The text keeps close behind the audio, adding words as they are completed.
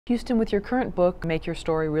Houston, with your current book, Make Your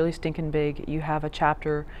Story Really Stinkin' Big, you have a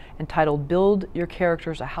chapter entitled Build Your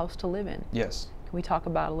Characters a House to Live In. Yes. Can we talk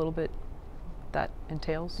about a little bit what that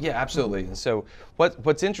entails? Yeah, absolutely. And so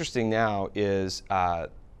what's interesting now is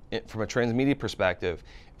from a transmedia perspective,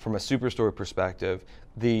 from a superstory perspective,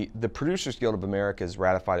 the Producers Guild of America has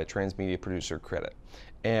ratified a transmedia producer credit.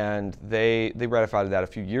 And they ratified that a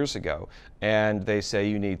few years ago. And they say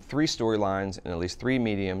you need 3 storylines and at least 3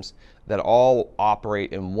 mediums that all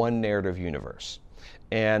operate in one narrative universe.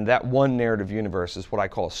 And that one narrative universe is what I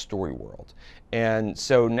call a story world. And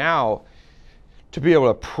so now, to be able to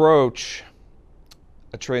approach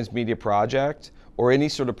a transmedia project or any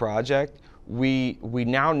sort of project, we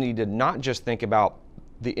now need to not just think about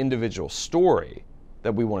the individual story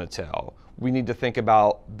that we want to tell. We need to think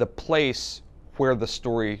about the place where the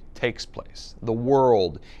story takes place, the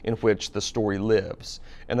world in which the story lives.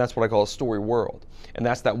 And that's what I call a story world. And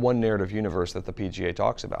that's that one narrative universe that the PGA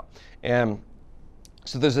talks about. And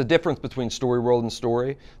so there's a difference between story world and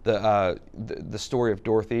story. The story of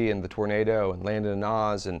Dorothy and the tornado and Landon and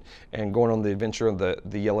Oz and going on the adventure of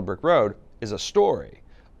the Yellow Brick Road is a story.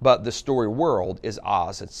 But the story world is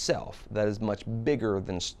Oz itself. That is much bigger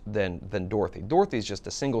than Dorothy. Dorothy is just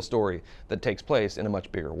a single story that takes place in a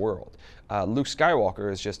much bigger world. Luke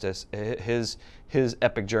Skywalker is just his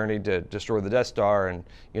epic journey to destroy the Death Star, and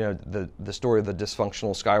the story of the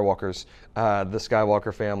dysfunctional Skywalkers, the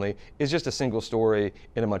Skywalker family, is just a single story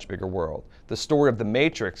in a much bigger world. The story of the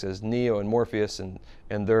Matrix is Neo and Morpheus and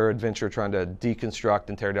their adventure trying to deconstruct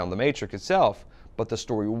and tear down the Matrix itself. But the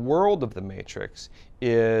story world of the Matrix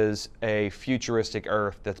is a futuristic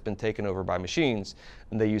Earth that's been taken over by machines,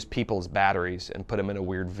 and they use people as batteries and put them in a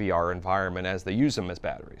weird VR environment as they use them as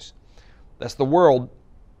batteries. That's the world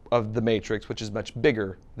of the Matrix, which is much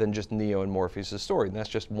bigger than just Neo and Morpheus' story. And that's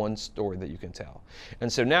just one story that you can tell.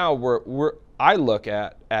 And so now I look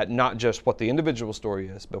at not just what the individual story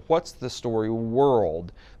is, but what's the story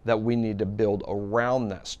world that we need to build around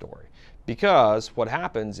that story. Because what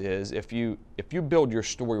happens is if you build your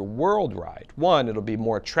story world right, one, it'll be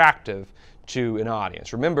more attractive to an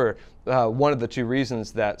audience. Remember, one of the 2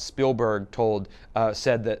 reasons that Spielberg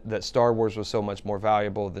said that Star Wars was so much more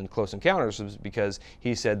valuable than Close Encounters was because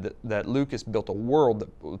he said that Lucas built a world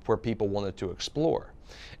where people wanted to explore.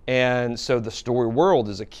 And so the story world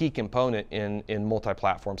is a key component in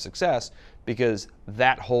multi-platform success because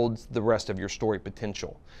that holds the rest of your story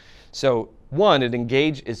potential. So one,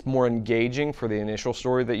 it's more engaging for the initial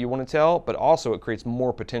story that you want to tell, but also it creates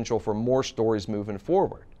more potential for more stories moving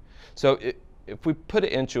forward. So if we put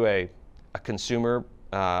it into a consumer,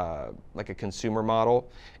 like a consumer model,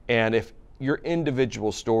 and if your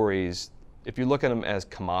individual stories, if you look at them as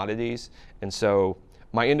commodities, and so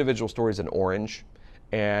my individual story is an orange,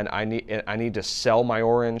 and I need to sell my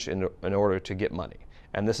orange in order to get money.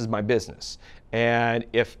 And this is my business. And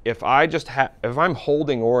if I'm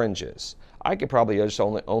holding oranges, I could probably just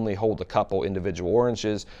only hold a couple individual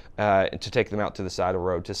oranges to take them out to the side of the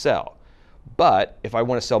road to sell. But if I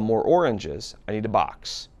want to sell more oranges, I need a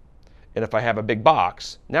box. And if I have a big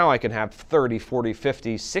box, now I can have 30, 40,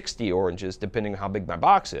 50, 60 oranges, depending on how big my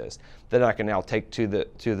box is, that I can now take to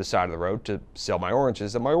the side of the road to sell my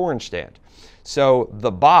oranges at my orange stand. So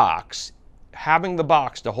having the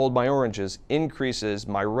box to hold my oranges increases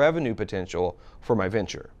my revenue potential for my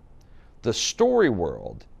venture. The story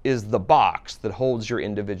world is the box that holds your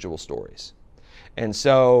individual stories. And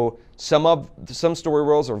so some story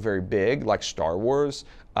worlds are very big, like Star Wars,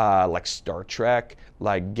 like Star Trek,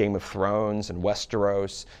 like Game of Thrones and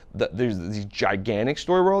Westeros. There's these gigantic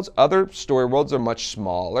story worlds. Other story worlds are much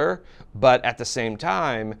smaller, but at the same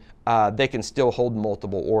time, they can still hold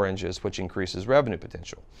multiple oranges, which increases revenue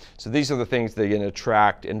potential. So these are the things that can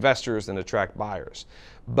attract investors and attract buyers.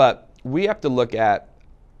 But we have to look at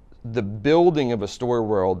the building of a story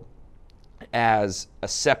world as a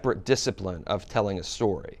separate discipline of telling a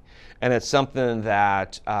story. And it's something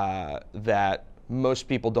that most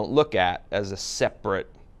people don't look at as a separate,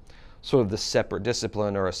 sort of the separate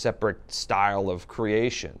discipline or a separate style of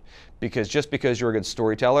creation. Because just because you're a good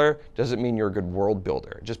storyteller doesn't mean you're a good world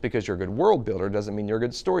builder. Just because you're a good world builder doesn't mean you're a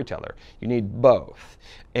good storyteller. You need both,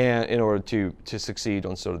 and in order to succeed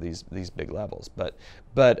on sort of these big levels.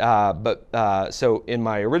 So in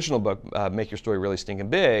my original book, Make Your Story Really Stinkin'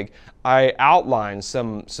 Big, I outlined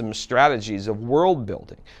some strategies of world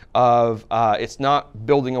building. It's not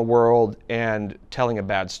building a world and telling a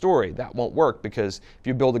bad story. That won't work, because if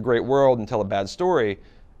you build a great world and tell a bad story,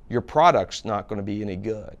 your product's not going to be any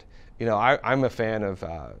good. I'm a fan of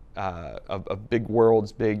big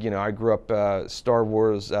worlds, I grew up Star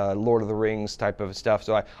Wars, Lord of the Rings type of stuff,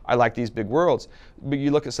 so I like these big worlds. But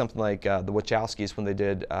you look at something like the Wachowskis when they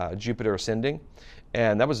did Jupiter Ascending,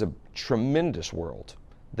 and that was a tremendous world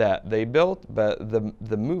that they built, but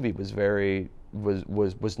the movie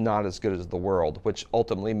was not as good as the world, which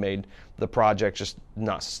ultimately made the project just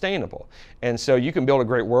not sustainable. And so you can build a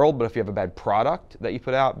great world, but if you have a bad product that you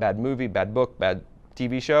put out, bad movie, bad book, bad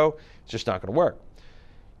TV show, it's just not going to work.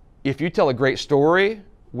 If you tell a great story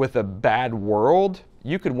with a bad world,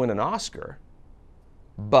 you could win an Oscar,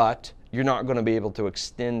 but you're not going to be able to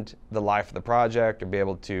extend the life of the project or be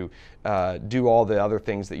able to do all the other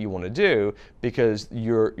things that you want to do, because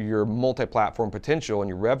your multi-platform potential and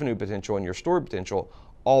your revenue potential and your story potential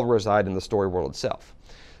all reside in the story world itself.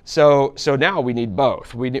 So now we need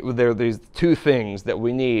both. There are these two things that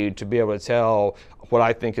we need to be able to tell what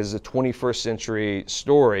I think is a 21st century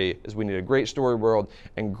story. Is we need a great story world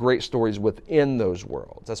and great stories within those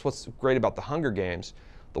worlds. That's what's great about the Hunger Games.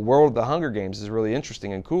 The world of the Hunger Games is really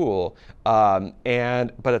interesting and cool, but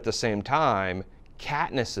at the same time,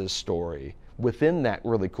 Katniss's story within that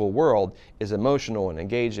really cool world is emotional and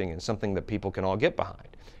engaging and something that people can all get behind.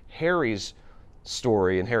 Harry's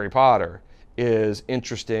story in Harry Potter is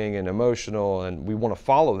interesting and emotional, and we want to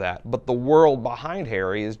follow that, but the world behind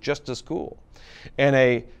Harry is just as cool. And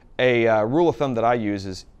a rule of thumb that I use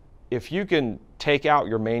is, if you can take out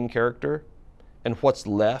your main character and what's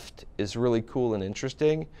left is really cool and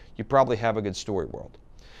interesting, you probably have a good story world.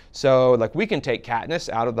 So like, we can take Katniss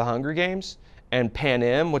out of the Hunger Games, and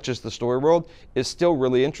Panem, which is the story world, is still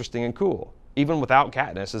really interesting and cool. Even without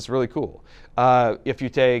Katniss, it's really cool. If you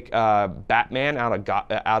take Batman out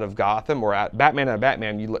of Gotham, or Batman out of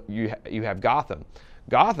Batman, you have Gotham.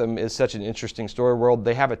 Gotham is such an interesting story world.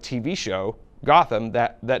 They have a TV show, Gotham,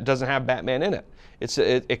 that doesn't have Batman in it.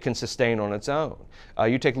 It can sustain on its own.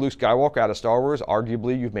 You take Luke Skywalker out of Star Wars,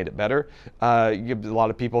 arguably you've made it better. A lot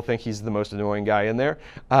of people think he's the most annoying guy in there.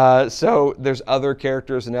 So there's other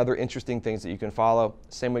characters and other interesting things that you can follow.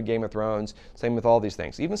 Same with Game of Thrones, same with all these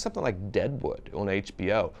things. Even something like Deadwood on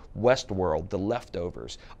HBO, Westworld, The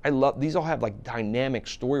Leftovers. These all have like dynamic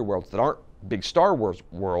story worlds that aren't big Star Wars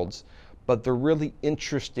worlds, but they're really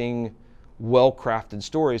interesting, well-crafted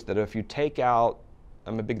stories that if you take out,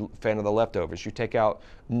 I'm a big fan of The Leftovers. You take out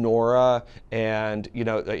Nora and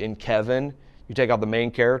Kevin, you take out the main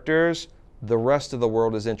characters, the rest of the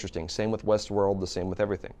world is interesting. Same with Westworld, the same with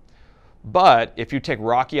everything. But if you take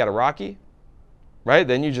Rocky out of Rocky, right,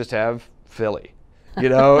 then you just have Philly, and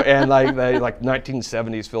like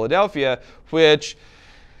 1970s Philadelphia, which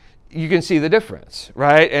you can see the difference,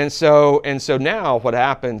 right? And so now what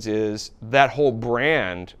happens is that whole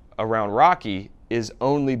brand around Rocky is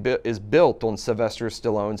built on Sylvester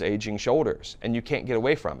Stallone's aging shoulders, and you can't get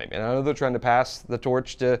away from him. And I know they're trying to pass the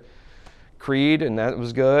torch to Creed, and that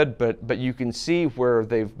was good, but you can see where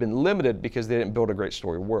they've been limited because they didn't build a great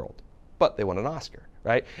story world, but they won an Oscar,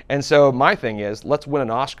 right? And so my thing is, let's win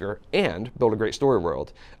an Oscar and build a great story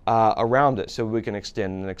world around it, so we can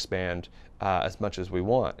extend and expand as much as we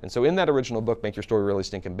want. And so in that original book, Make Your Story Really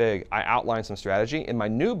Stinking Big, I outlined some strategy. In my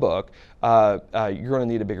new book, You're Gonna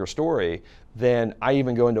Need a Bigger Story, then I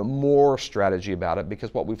even go into more strategy about it,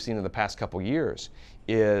 because what we've seen in the past couple years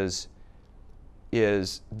is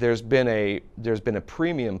there's been a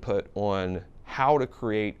premium put on how to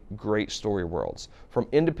create great story worlds from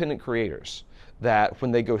independent creators, that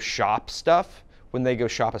when they go shop stuff, when they go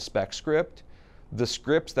shop a spec script, the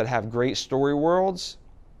scripts that have great story worlds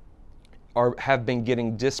have been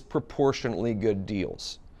getting disproportionately good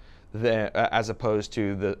deals as opposed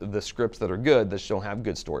to the scripts that are good that don't have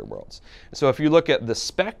good story worlds. So if you look at the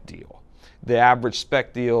spec deal, the average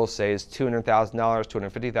spec deal, say, is $200,000,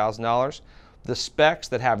 $250,000. The specs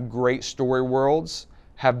that have great story worlds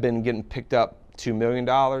have been getting picked up $2 million,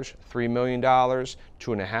 $3 million,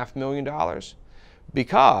 $2.5 million,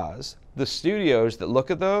 because the studios that look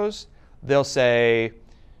at those, they'll say,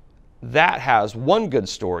 that has one good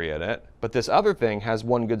story in it, but this other thing has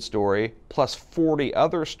one good story plus 40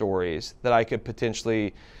 other stories that I could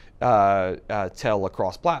potentially tell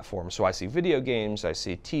across platforms. So I see video games, I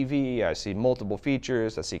see TV, I see multiple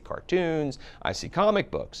features, I see cartoons, I see comic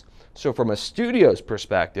books. So from a studio's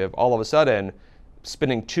perspective, all of a sudden,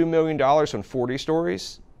 spending $2 million on 40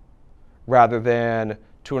 stories rather than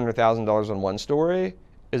 $200,000 on one story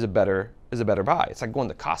is a better buy. It's like going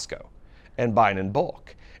to Costco and buying in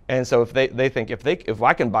bulk. And so if they think if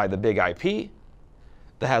I can buy the big IP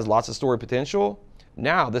that has lots of story potential,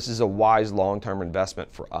 now this is a wise long-term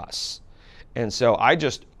investment for us. And so I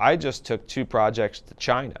just took 2 projects to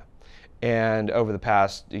China, and over the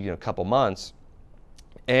past couple months,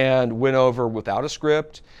 and went over without a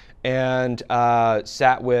script and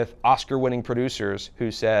sat with Oscar-winning producers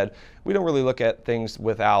who said, we don't really look at things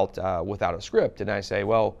without a script. And I say,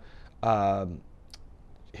 well,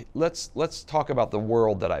 let's talk about the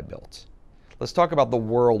world that I built. Let's talk about the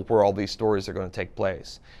world where all these stories are going to take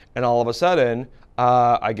place. And all of a sudden,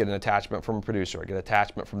 I get an attachment from a producer. I get an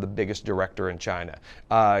attachment from the biggest director in China.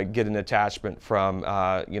 I get an attachment from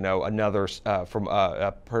another from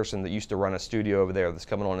a person that used to run a studio over there that's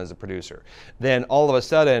coming on as a producer. Then all of a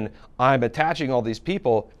sudden, I'm attaching all these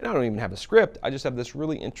people, and I don't even have a script. I just have this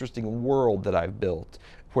really interesting world that I've built,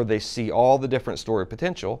 where they see all the different story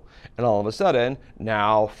potential, and all of a sudden,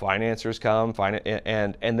 now financiers come,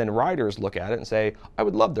 and then writers look at it and say, I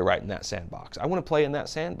would love to write in that sandbox. I want to play in that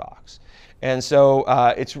sandbox. And so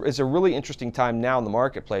it's a really interesting time now in the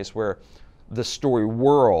marketplace where the story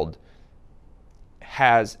world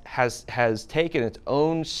has taken its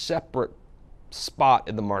own separate spot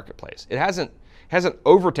in the marketplace. It hasn't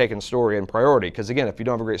overtaken story in priority, because again, if you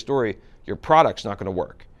don't have a great story, your product's not going to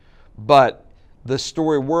work. But the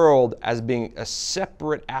story world as being a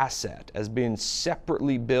separate asset, as being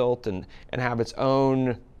separately built and have its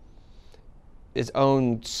own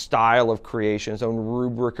style of creation, its own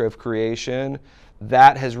rubric of creation,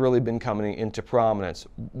 that has really been coming into prominence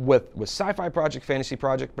with sci-fi project, fantasy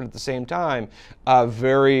project, but at the same time,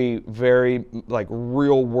 very, very like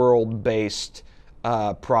real world based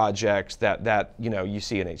projects that you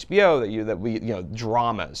see in HBO,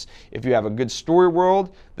 dramas. If you have a good story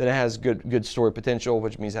world, then it has good story potential,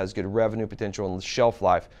 which means it has good revenue potential and shelf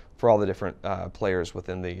life for all the different players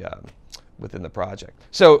within the project.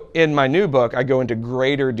 So in my new book, I go into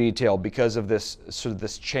greater detail because of this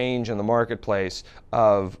change in the marketplace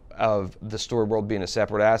of the story world being a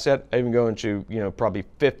separate asset. I even go into probably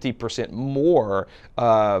 50% more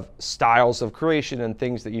of styles of creation and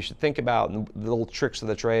things that you should think about, and the little tricks of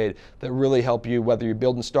the trade that really help you, whether you're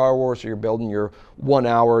building Star Wars or you're building your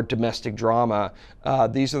 1-hour domestic drama.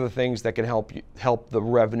 These are the things that can help the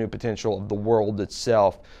revenue potential of the world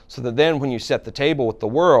itself, so that then when you set the table with the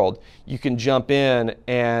world, you can jump in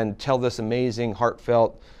and tell this amazing,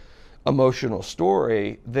 heartfelt, emotional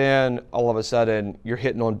story. Then all of a sudden you're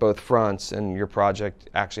hitting on both fronts, and your project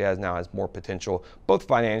actually has more potential, both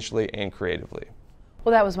financially and creatively.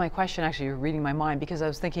 Well, that was my question. Actually, you're reading my mind, because I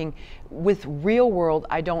was thinking with real world,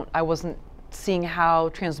 I wasn't seeing how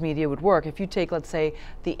transmedia would work. If you take, let's say,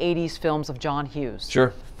 the 80s films of John Hughes.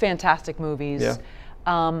 Sure. Fantastic movies.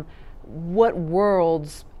 Yeah. What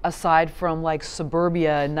worlds, aside from like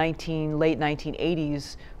suburbia late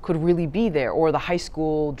 1980s, could really be there, or the high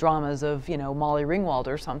school dramas of Molly Ringwald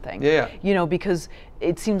or something? Yeah. Because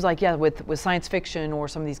it seems like with science fiction or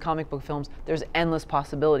some of these comic book films, there's endless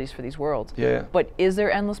possibilities for these worlds. Yeah. But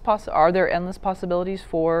are there endless possibilities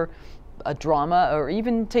for a drama, or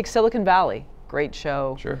even take Silicon Valley, great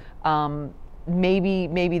show. Sure.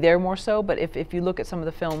 Maybe they're more so, but if you look at some of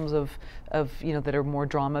the films of that are more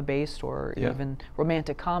drama based, or even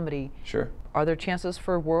romantic comedy, sure, are there chances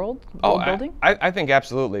for world building? I think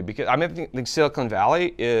absolutely, because I think Silicon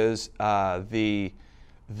Valley is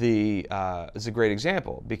is a great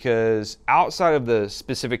example, because outside of the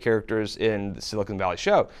specific characters in the Silicon Valley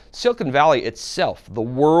show, Silicon Valley itself, the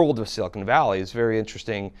world of Silicon Valley, is very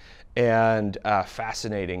interesting and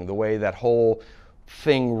fascinating. The way that whole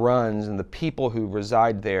thing runs and the people who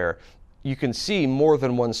reside there, you can see more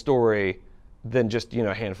than one story than just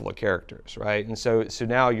a handful of characters, right? And so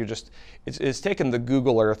now you're just it's taken the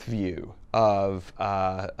Google Earth view of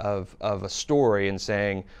a story and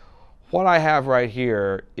saying, what I have right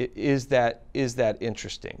here, is that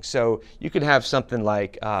interesting? So you could have something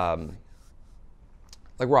like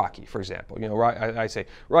Rocky, for example. I say,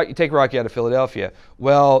 right, you take Rocky out of Philadelphia.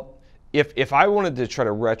 Well, if I wanted to try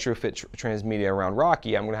to retrofit transmedia around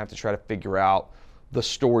Rocky, I'm going to have to try to figure out the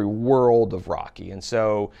story world of Rocky. And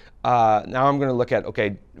so now I'm going to look at,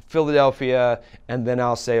 okay, Philadelphia, and then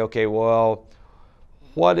I'll say, okay, well,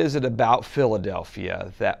 what is it about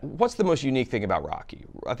Philadelphia what's the most unique thing about Rocky?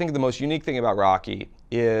 I think the most unique thing about Rocky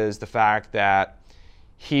is the fact that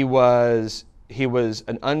he was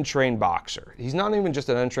an untrained boxer. He's not even just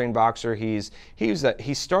an untrained boxer. He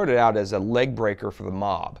started out as a leg breaker for the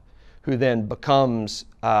mob, who then becomes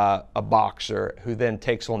a boxer, who then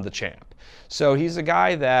takes on the champ. So he's a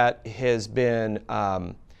guy that has been,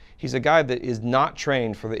 he's a guy that is not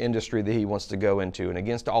trained for the industry that he wants to go into, and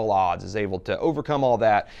against all odds is able to overcome all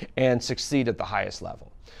that and succeed at the highest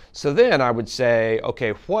level. So then I would say,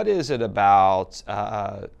 okay, what is it about,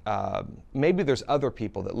 maybe there's other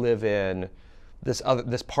people that live in this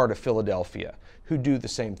part of Philadelphia who do the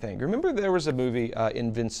same thing. Remember there was a movie,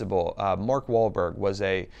 Invincible. Mark Wahlberg was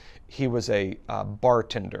a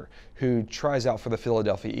bartender who tries out for the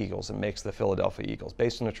Philadelphia Eagles and makes the Philadelphia Eagles,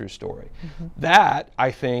 based on a true story. That, I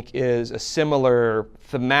think, is a similar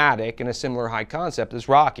thematic and a similar high concept as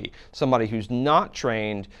Rocky. Somebody who's not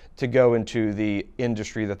trained to go into the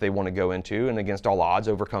industry that they want to go into and against all odds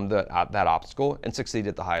overcome that obstacle and succeed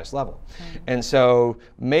at the highest level. And so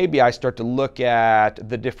maybe I start to look at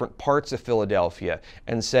the different parts of Philadelphia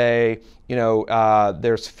and say, you know,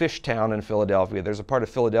 there's Fishtown in Philadelphia. There's a part of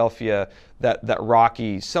Philadelphia that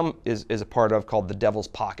Rocky is a part of called the Devil's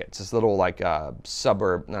Pocket. It's this little like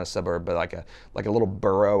suburb, not a suburb, but like a little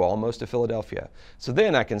borough almost of Philadelphia. So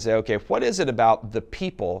then I can say, okay, what is it about the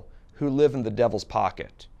people who live in the Devil's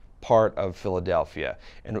Pocket part of Philadelphia?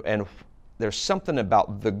 And there's something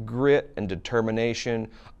about the grit and determination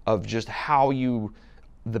of just how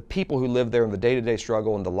the people who live there in the day-to-day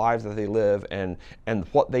struggle and the lives that they live and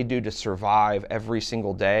what they do to survive every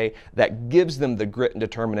single day that gives them the grit and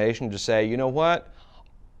determination to say, you know what?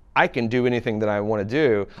 I can do anything that I want to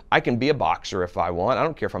do. I can be a boxer if I want. I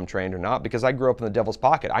don't care if I'm trained or not because I grew up in the Devil's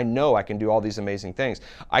Pocket. I know I can do all these amazing things.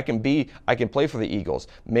 I can play for the Eagles.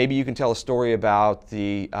 Maybe you can tell a story about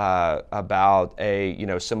somebody who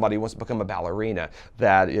wants to become a ballerina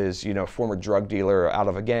that is, you know, former drug dealer out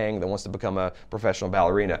of a gang that wants to become a professional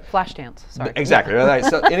ballerina. Flashdance, sorry. Exactly, right?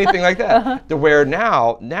 So anything like that. To where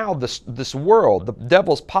now this world, the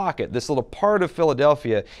Devil's Pocket, this little part of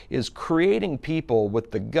Philadelphia is creating people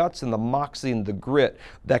with the guts and the moxie and the grit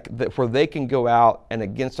that where they can go out and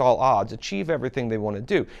against all odds achieve everything they want to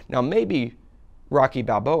do. Now maybe Rocky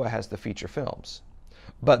Balboa has the feature films,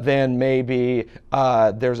 but then maybe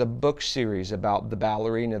there's a book series about the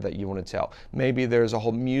ballerina that you want to tell. Maybe there's a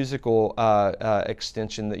whole musical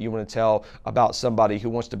extension that you want to tell about somebody who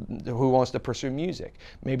wants to pursue music.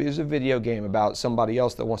 Maybe there's a video game about somebody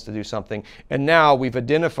else that wants to do something. And now we've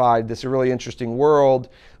identified this really interesting world.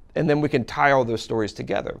 And then we can tie all those stories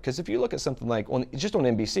together. Because if you look at something like, just on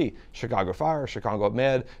NBC, Chicago Fire, Chicago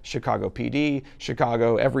Med, Chicago PD,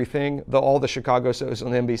 Chicago everything, all the Chicago shows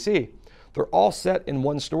on NBC, they're all set in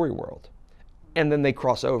one story world. And then they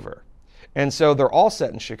cross over. And so they're all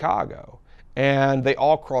set in Chicago. And they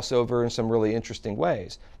all cross over in some really interesting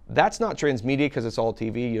ways. That's not transmedia because it's all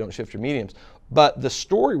TV, you don't shift your mediums. But the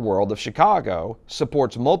story world of Chicago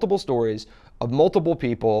supports multiple stories of multiple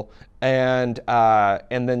people and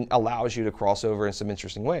then allows you to cross over in some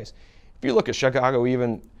interesting ways. If you look at Chicago,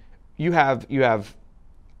 even you have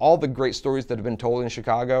all the great stories that have been told in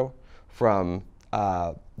Chicago, from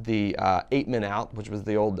the 8 Men Out, which was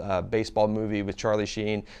the old baseball movie with Charlie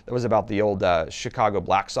Sheen that was about the old Chicago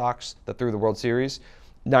Black Sox that threw the World Series.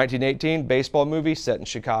 1918 baseball movie set in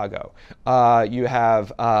Chicago. You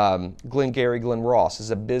have Glengarry Glen Ross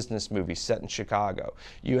is a business movie set in Chicago.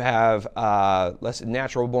 You have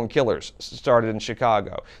Natural Born Killers started in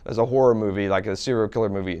Chicago. There's a horror movie, like a serial killer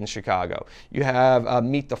movie in Chicago. You have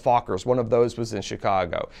Meet the Fockers. One of those was in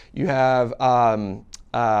Chicago. You have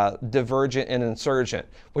Divergent and Insurgent,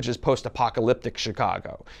 which is post-apocalyptic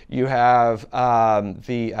Chicago. You have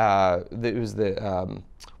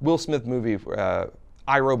Will Smith movie,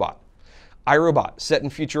 iRobot, set in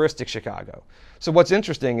futuristic Chicago. So what's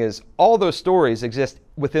interesting is all those stories exist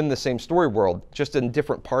within the same story world, just in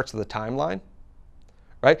different parts of the timeline,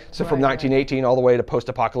 right? So from 1918 all the way to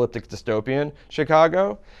post-apocalyptic dystopian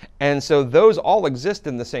Chicago. And so those all exist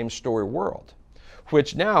in the same story world,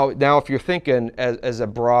 which now if you're thinking as a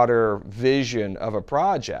broader vision of a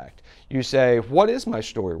project, you say, what is my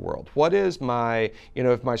story world? What is my,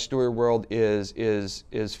 if my story world is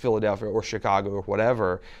Philadelphia or Chicago or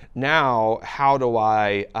whatever, now how do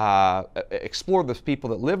I explore the people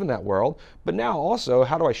that live in that world? But now also,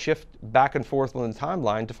 how do I shift back and forth on the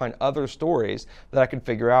timeline to find other stories that I can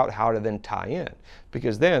figure out how to then tie in?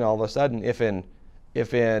 Because then all of a sudden, if in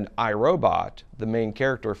iRobot, the main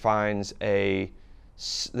character finds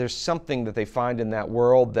there's something that they find in that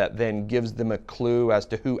world that then gives them a clue as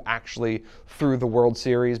to who actually threw the World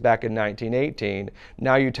Series back in 1918.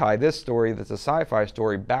 Now you tie this story that's a sci-fi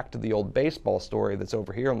story back to the old baseball story that's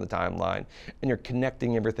over here on the timeline, and you're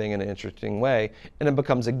connecting everything in an interesting way, and it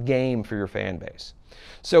becomes a game for your fan base.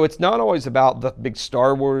 So it's not always about the big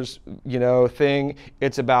Star Wars, thing.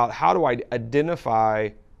 It's about how do I identify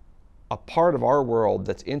a part of our world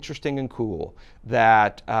that's interesting and cool,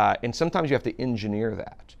 that, and sometimes you have to engineer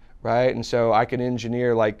that, right? And so I can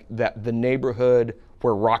engineer like that the neighborhood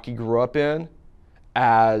where Rocky grew up in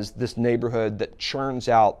as this neighborhood that churns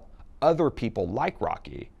out other people like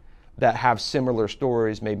Rocky that have similar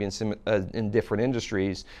stories, maybe in different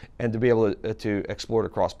industries, and to be able to explore it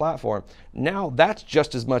across platform. Now that's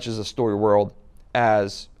just as much as a story world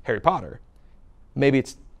as Harry Potter. Maybe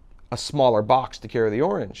it's a smaller box to carry the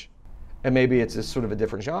orange, and maybe it's a sort of a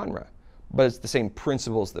different genre, but it's the same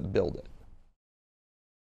principles that build it.